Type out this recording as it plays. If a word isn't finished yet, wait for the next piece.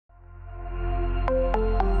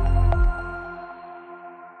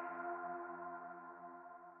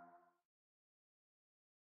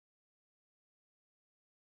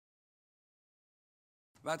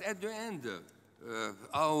But at the end,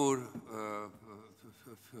 our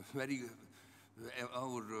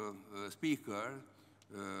speaker,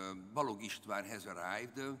 Balogh István, has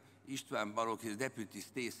arrived. István Balogh is Deputy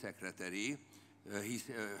State Secretary.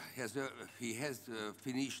 He has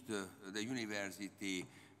finished the University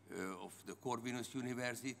of the Corvinus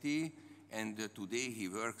University, and today he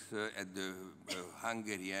works at the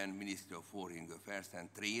Hungarian Ministry of Foreign Affairs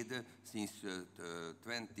and Trade since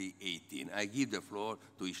 2018. I give the floor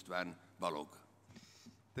to István Balogh.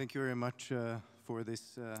 Thank you very much for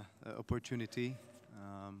this opportunity.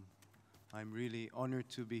 I'm really honored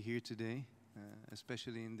to be here today,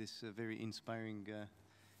 especially in this very inspiring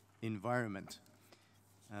environment.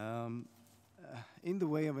 In the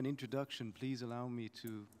way of an introduction, please allow me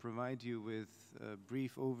to provide you with a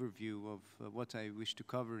brief overview of what I wish to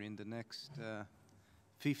cover in the next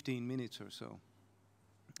 15 minutes or so.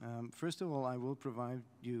 First of all, I will provide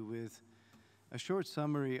you with a short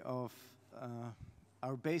summary of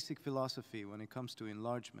our basic philosophy when it comes to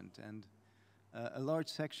enlargement, and a large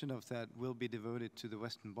section of that will be devoted to the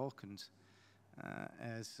Western Balkans,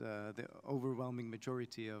 as the overwhelming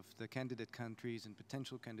majority of the candidate countries and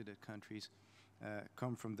potential candidate countries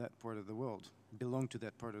come from that part of the world, belong to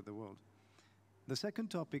that part of the world. The second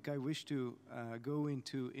topic I wish to go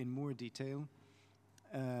into in more detail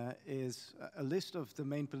is a list of the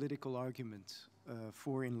main political arguments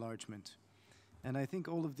for enlargement. And I think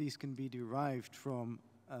all of these can be derived from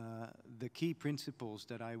the key principles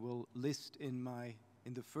that I will list in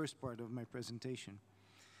the first part of my presentation.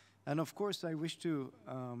 And of course, I wish to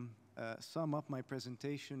sum up my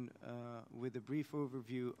presentation with a brief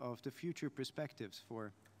overview of the future perspectives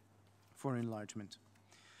for enlargement.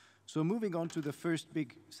 So moving on to the first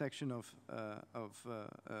big section of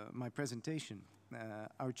my presentation,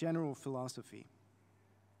 our general philosophy.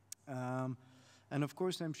 And of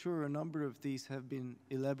course, I'm sure a number of these have been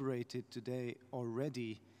elaborated today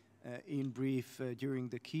already in brief during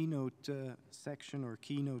the keynote section or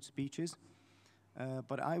keynote speeches.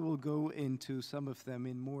 But I will go into some of them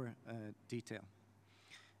in more detail.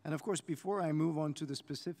 And of course, before I move on to the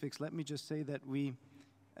specifics, let me just say that we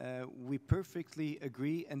perfectly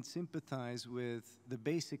agree and sympathize with the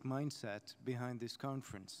basic mindset behind this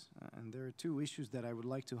conference. And there are two issues that I would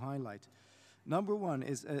like to highlight. Number one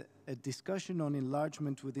is a discussion on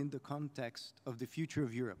enlargement within the context of the future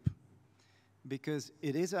of Europe. Because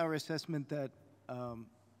it is our assessment that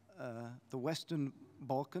the Western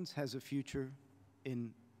Balkans has a future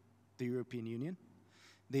in the European Union.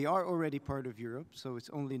 They are already part of Europe, so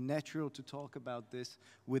it's only natural to talk about this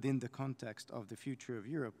within the context of the future of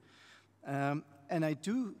Europe. And I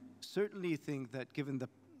do certainly think that given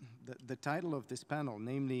the title of this panel,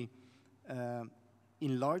 namely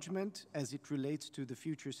enlargement as it relates to the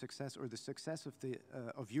future success or the success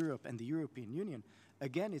of Europe and the European Union,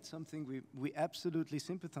 again, it's something we absolutely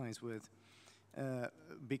sympathize with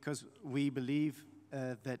because we believe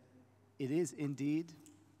that it is indeed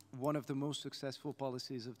one of the most successful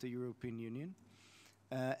policies of the European Union.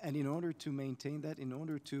 And in order to maintain that, in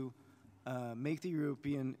order to make the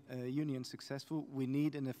European Union successful, we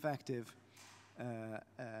need an effective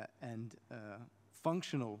and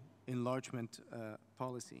functional enlargement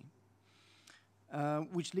policy.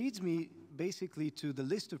 Which leads me basically to the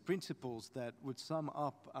list of principles that would sum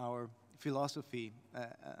up our philosophy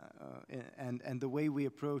and the way we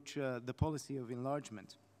approach the policy of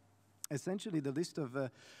enlargement. Essentially, the list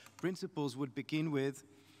of principles would begin with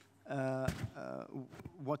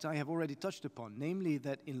what I have already touched upon, namely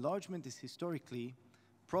that enlargement is historically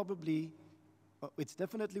probably, it's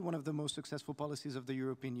definitely one of the most successful policies of the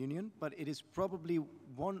European Union, but it is probably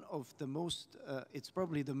one of the most, it's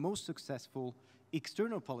probably the most successful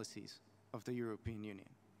external policies of the European Union.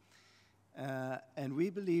 And we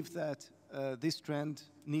believe that this trend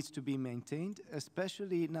needs to be maintained,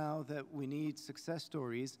 especially now that we need success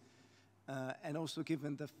stories and also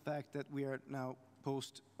given the fact that we are now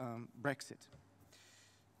post-Brexit.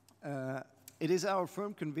 It is our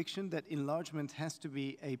firm conviction that enlargement has to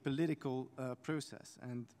be a political process.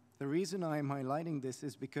 And the reason I am highlighting this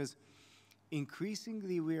is because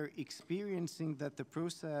increasingly we are experiencing that the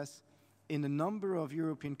process in a number of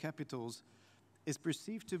European capitals is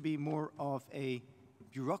perceived to be more of a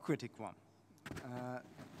bureaucratic one.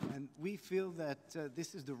 And we feel that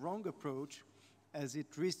this is the wrong approach as it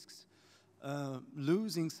risks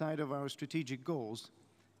losing sight of our strategic goals,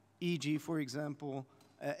 e.g., for example,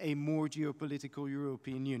 a more geopolitical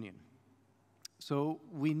European Union. So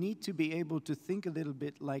we need to be able to think a little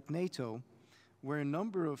bit like NATO, where a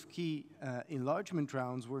number of key enlargement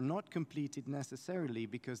rounds were not completed necessarily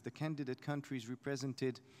because the candidate countries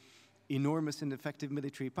represented enormous and effective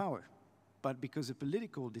military power. but because a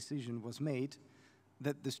political decision was made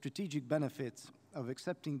that the strategic benefits of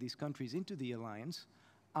accepting these countries into the alliance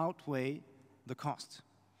outweigh the costs.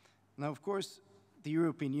 Now, of course, the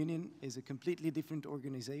European Union is a completely different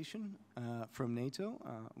organization from NATO.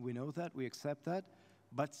 We know that, we accept that,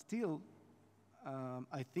 but still,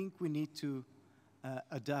 I think we need to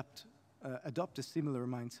adopt a similar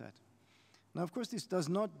mindset. Now, of course, this does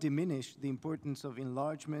not diminish the importance of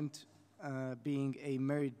enlargement being a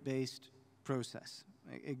merit-based process.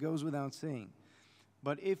 It goes without saying.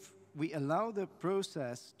 But if we allow the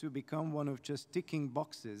process to become one of just ticking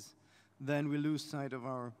boxes, then we lose sight of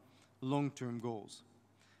our long-term goals.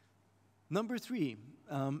 Number three,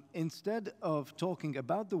 instead of talking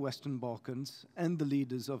about the Western Balkans and the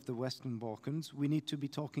leaders of the Western Balkans, we need to be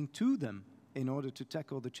talking to them in order to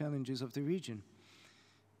tackle the challenges of the region.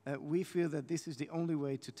 We feel that this is the only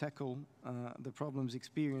way to tackle the problems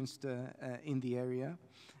experienced in the area,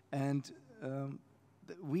 and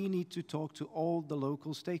we need to talk to all the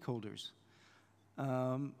local stakeholders.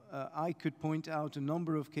 I could point out a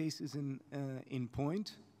number of cases in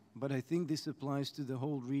point, but I think this applies to the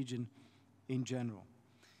whole region in general.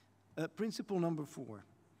 Principle number 4.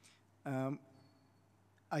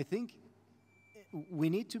 I think we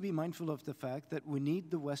need to be mindful of the fact that we need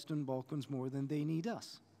the Western Balkans more than they need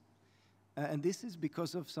us. And this is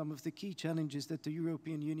because of some of the key challenges that the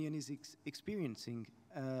European Union is experiencing.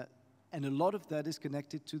 And a lot of that is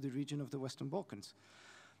connected to the region of the Western Balkans.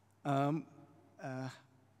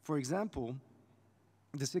 For example,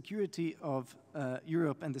 the security of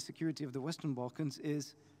Europe and the security of the Western Balkans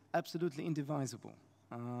is absolutely indivisible.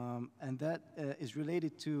 And that is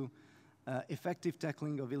related to effective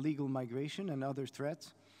tackling of illegal migration and other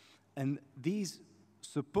threats. And these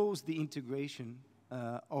suppose the integration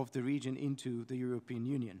of the region into the European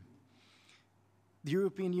Union. The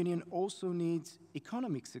European Union also needs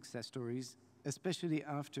economic success stories, especially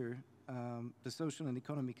after the social and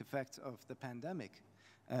economic effects of the pandemic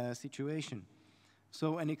situation.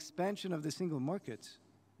 So an expansion of the single market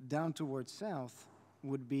down towards south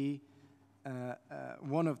would be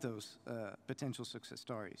one of those potential success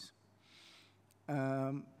stories.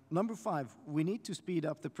 Number 5, we need to speed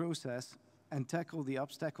up the process and tackle the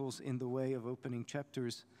obstacles in the way of opening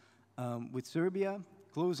chapters with Serbia,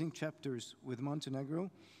 closing chapters with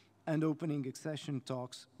Montenegro, and opening accession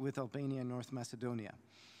talks with Albania and North Macedonia.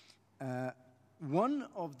 One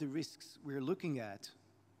of the risks we're looking at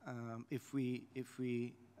if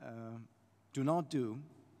we do not do,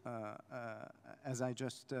 as I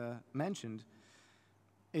just mentioned,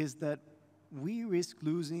 is that we risk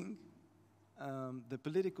losing the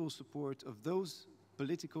political support of those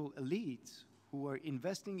political elites who are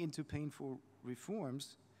investing into painful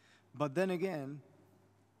reforms, but then again,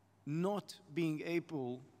 not being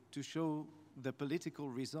able to show the political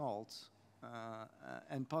results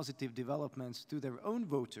and positive developments to their own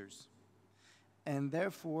voters. And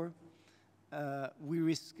therefore, we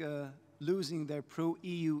risk losing their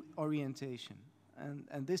pro-EU orientation.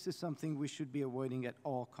 And this is something we should be avoiding at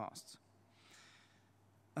all costs.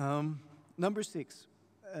 Number 6,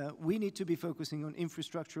 we need to be focusing on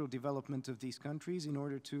infrastructural development of these countries in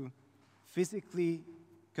order to physically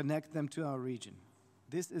connect them to our region.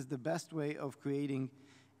 This is the best way of creating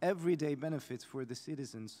everyday benefits for the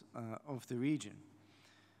citizens of the region.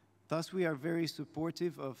 Thus, we are very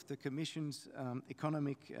supportive of the Commission's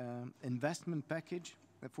economic investment package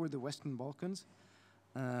for the Western Balkans,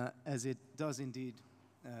 as it does indeed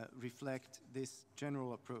reflect this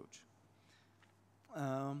general approach.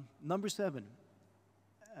 Number 7,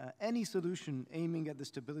 any solution aiming at the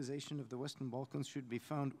stabilization of the Western Balkans should be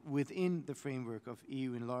found within the framework of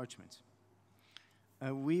EU enlargement.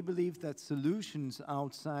 We believe that solutions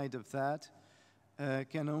outside of that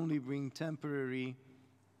can only bring temporary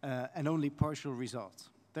and only partial results.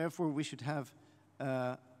 Therefore, we should have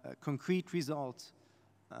concrete results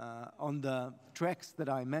on the tracks that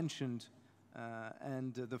I mentioned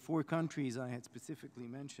and the 4 countries I had specifically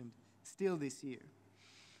mentioned still this year.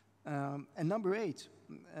 And number 8,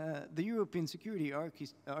 the European security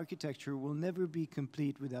architecture will never be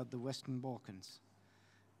complete without the Western Balkans.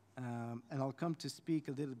 And I'll come to speak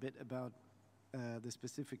a little bit about the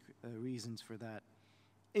specific reasons for that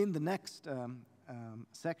in the next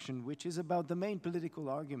section, which is about the main political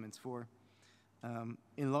arguments for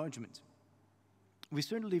enlargement. We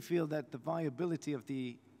certainly feel that the viability of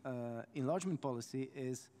the enlargement policy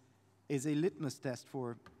is a litmus test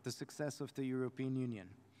for the success of the European Union.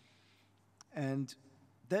 And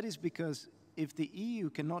that is because if the EU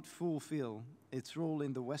cannot fulfill its role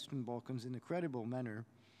in the Western Balkans in a credible manner,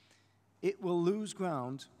 it will lose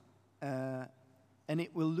ground and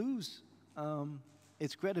it will lose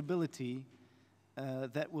its credibility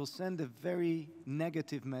that will send a very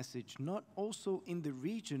negative message, not also in the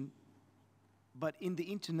region, but in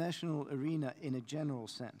the international arena in a general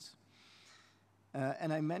sense.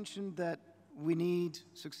 And I mentioned that we need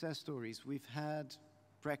success stories. We've had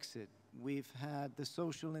Brexit. We've had the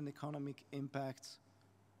social and economic impacts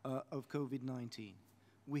of COVID-19.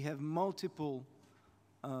 We have multiple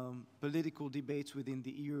political debates within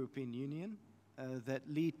the European Union that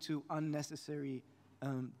lead to unnecessary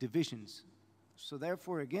divisions. So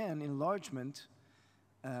therefore, again, enlargement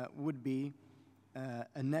would be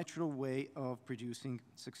a natural way of producing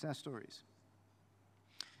success stories.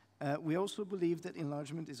 We also believe that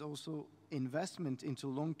enlargement is also investment into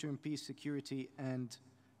long-term peace, security, and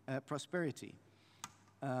prosperity.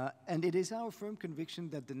 And it is our firm conviction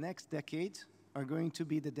that the next decades are going to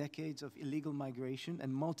be the decades of illegal migration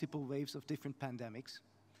and multiple waves of different pandemics.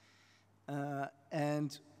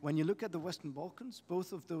 And when you look at the Western Balkans,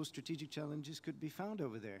 both of those strategic challenges could be found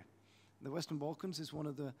over there. The Western Balkans is one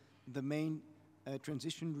of the main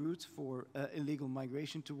transition routes for illegal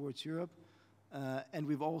migration towards Europe. And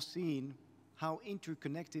we've all seen how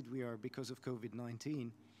interconnected we are because of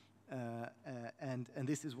COVID-19. And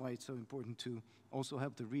this is why it's so important to also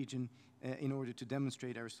help the region in order to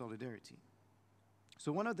demonstrate our solidarity.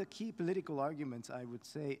 So one of the key political arguments, I would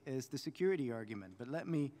say, is the security argument. But let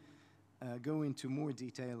me go into more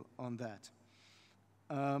detail on that.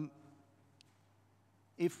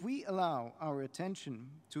 If we allow our attention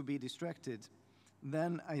to be distracted,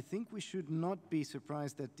 then I think we should not be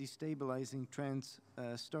surprised that destabilizing trends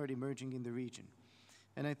start emerging in the region.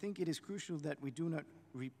 And I think it is crucial that we do not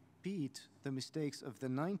repeat the mistakes of the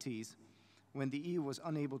 90s when the EU was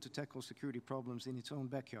unable to tackle security problems in its own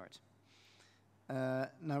backyard.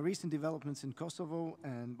 Now, recent developments in Kosovo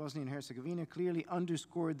and Bosnia and Herzegovina clearly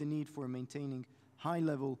underscored the need for maintaining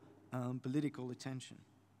high-level political attention.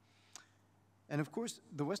 And of course,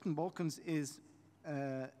 the Western Balkans is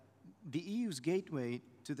the EU's gateway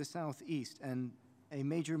to the southeast and a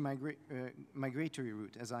major migratory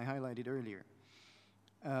route, as I highlighted earlier.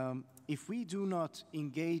 If we do not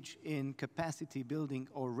engage in capacity building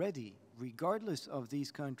already, regardless of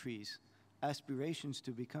these countries' aspirations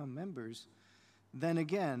to become members, then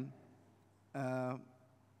again,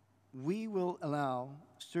 we will allow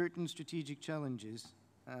certain strategic challenges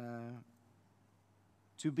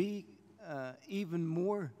to be even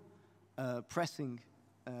more pressing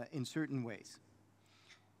in certain ways.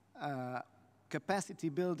 Capacity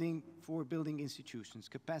building for building institutions,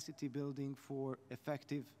 capacity building for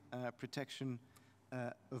effective protection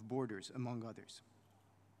of borders, among others.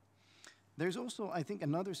 There's also, I think,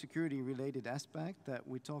 another security-related aspect that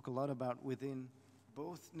we talk a lot about within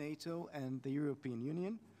both NATO and the European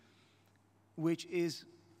Union, which is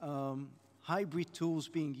hybrid tools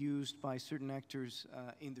being used by certain actors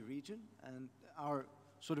in the region. And our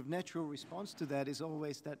sort of natural response to that is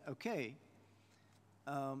always that, okay,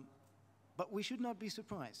 but we should not be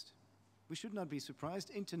surprised. We should not be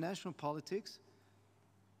surprised. International politics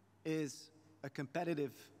is a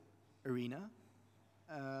competitive arena,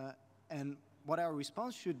 and what our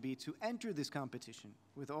response should be to enter this competition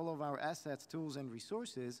with all of our assets, tools, and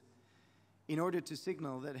resources in order to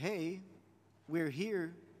signal that, hey, we're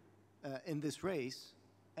here in this race,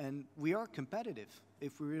 and we are competitive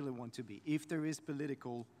if we really want to be, if there is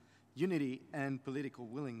political unity and political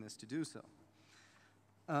willingness to do so.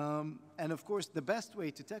 And of course, the best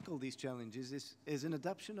way to tackle these challenges is an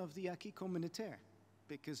adoption of the acquis communautaire,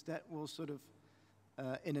 because that will sort of,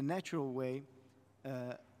 in a natural way,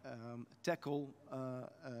 tackle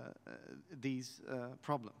these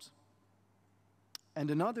problems. And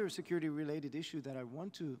another security-related issue that I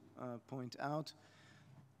want to point out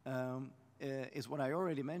is what I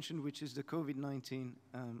already mentioned, which is the COVID-19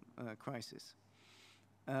 crisis.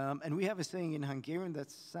 And we have a saying in Hungarian that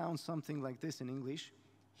sounds something like this in English: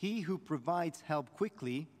 "He who provides help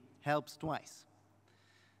quickly helps twice."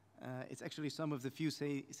 It's actually some of the few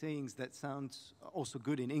sayings that sounds also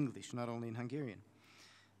good in English, not only in Hungarian.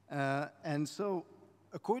 And so,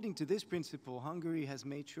 according to this principle, Hungary has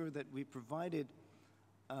made sure that we provided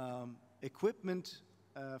equipment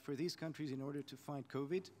for these countries in order to fight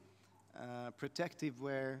COVID, protective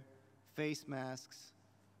wear, face masks,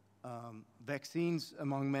 vaccines,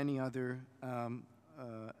 among many other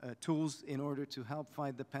tools in order to help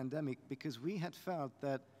fight the pandemic, because we had felt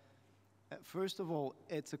that, first of all,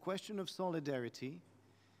 it's a question of solidarity,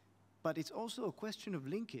 but it's also a question of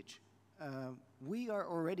linkage. We are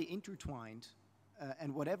already intertwined,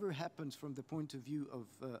 and whatever happens from the point of view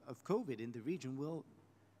of COVID in the region will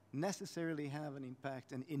necessarily have an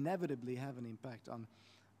impact and inevitably have an impact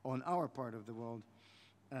on our part of the world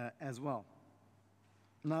as well.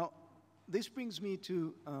 Now, this brings me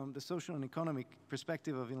to the social and economic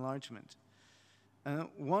perspective of enlargement.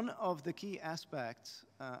 One of the key aspects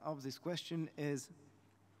of this question is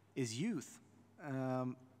youth.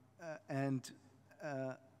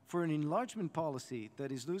 For an enlargement policy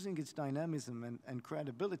that is losing its dynamism and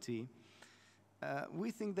credibility,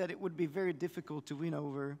 we think that it would be very difficult to win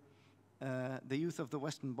over the youth of the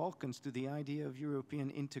Western Balkans to the idea of European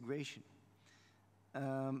integration.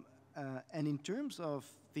 And in terms of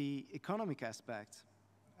the economic aspects,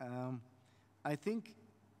 I think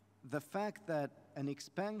the fact that an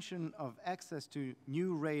expansion of access to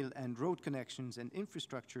new rail and road connections and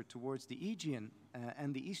infrastructure towards the Aegean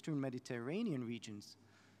and the Eastern Mediterranean regions,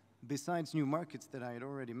 besides new markets that I had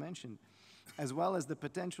already mentioned, as well as the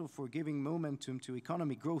potential for giving momentum to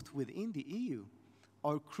economic growth within the EU,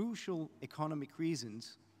 are crucial economic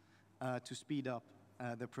reasons to speed up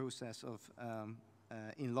the process of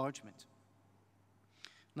enlargement.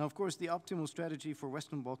 Now, of course, the optimal strategy for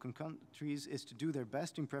Western Balkan countries is to do their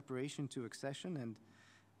best in preparation to accession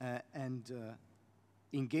and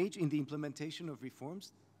engage in the implementation of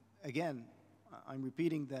reforms. Again, I'm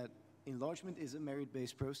repeating that enlargement is a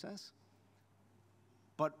merit-based process,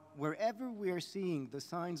 but wherever we are seeing the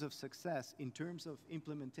signs of success in terms of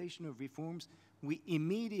implementation of reforms, we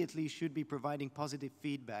immediately should be providing positive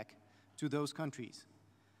feedback to those countries.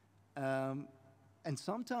 And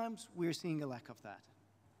sometimes we're seeing a lack of that.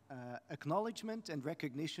 Acknowledgement and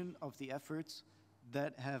recognition of the efforts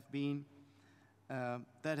that have been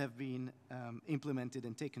implemented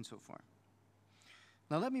and taken so far.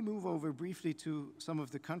 Now let me move over briefly to some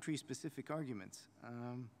of the country-specific arguments.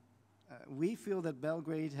 We feel that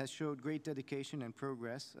Belgrade has showed great dedication and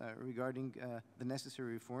progress regarding the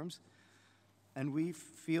necessary reforms, and we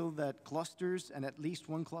feel that clusters, and at least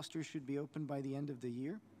one cluster, should be opened by the end of the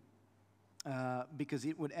year. Because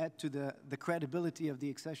it would add to the credibility of the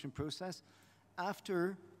accession process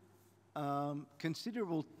after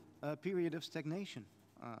considerable period of stagnation,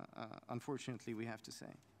 unfortunately, we have to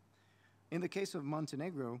say. In the case of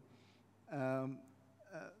Montenegro,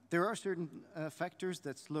 there are certain factors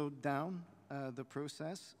that slowed down the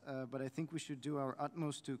process, but I think we should do our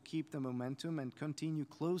utmost to keep the momentum and continue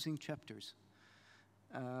closing chapters.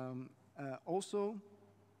 Also,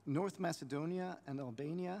 North Macedonia and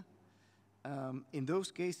Albania, in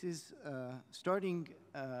those cases, starting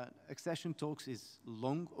accession talks is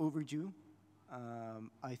long overdue.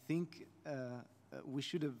 I think we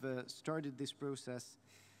should have started this process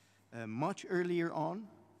much earlier on.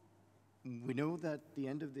 We know that the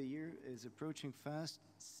end of the year is approaching fast.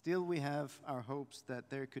 Still, we have our hopes that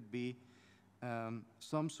there could be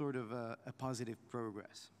some sort of a positive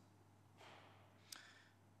progress.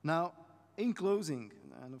 Now, in closing,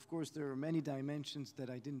 and of course there are many dimensions that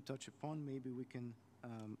I didn't touch upon, maybe we can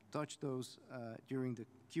touch those during the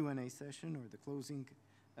Q&A session or the closing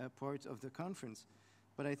part of the conference.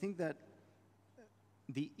 But I think that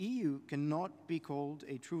the EU cannot be called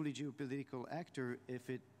a truly geopolitical actor if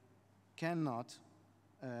it cannot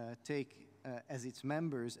take as its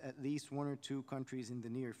members at least one or two countries in the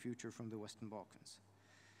near future from the Western Balkans.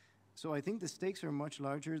 So I think the stakes are much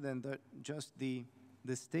larger than just the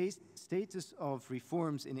status of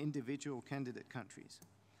reforms in individual candidate countries.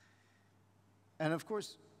 And of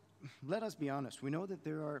course, let us be honest, we know that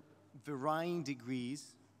there are varying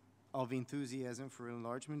degrees of enthusiasm for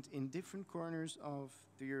enlargement in different corners of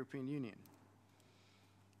the European Union.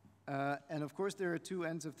 And of course, there are two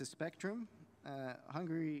ends of the spectrum.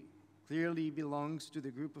 Hungary clearly belongs to the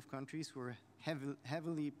group of countries who are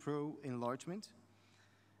heavily pro-enlargement.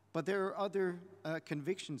 But there are other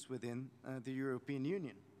convictions within the European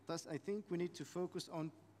Union. Thus, I think we need to focus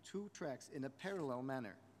on two tracks in a parallel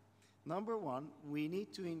manner. Number one, we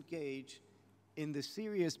need to engage in the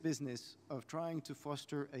serious business of trying to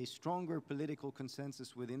foster a stronger political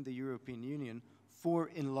consensus within the European Union for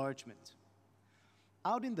enlargement.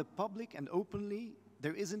 Out in the public and openly,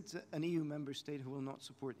 there isn't an EU member state who will not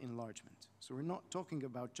support enlargement. So we're not talking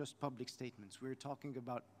about just public statements. We're talking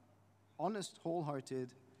about honest,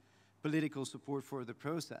 wholehearted political support for the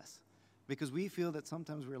process, because we feel that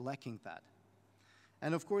sometimes we're lacking that.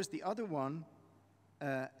 And of course, the other one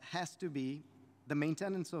has to be the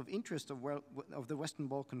maintenance of interest of the Western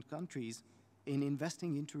Balkan countries in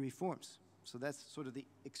investing into reforms. So that's sort of the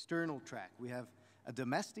external track. We have a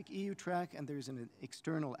domestic EU track, and there's an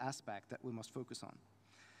external aspect that we must focus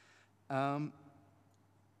on.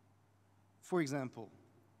 For example,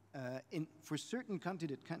 for certain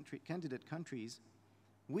candidate countries,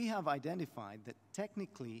 we have identified that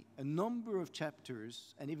technically a number of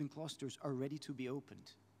chapters and even clusters are ready to be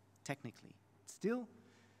opened, technically. Still,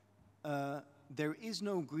 there is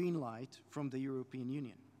no green light from the European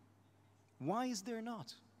Union. Why is there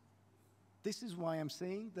not? This is why I'm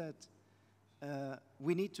saying that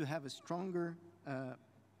we need to have a stronger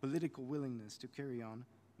political willingness to carry on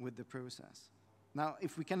with the process. Now,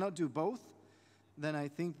 if we cannot do both, then I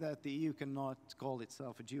think that the EU cannot call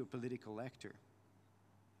itself a geopolitical actor.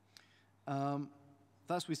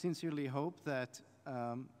 Thus, we sincerely hope that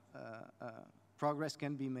progress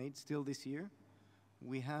can be made still this year.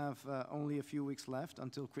 We have only a few weeks left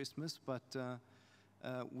until Christmas, but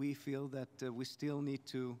we feel that we still need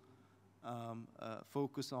to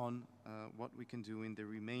focus on what we can do in the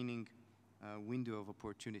remaining window of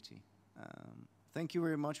opportunity. Thank you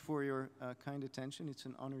very much for your kind attention. It's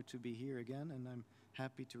an honor to be here again, and I'm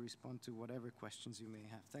happy to respond to whatever questions you may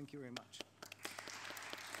have. Thank you very much.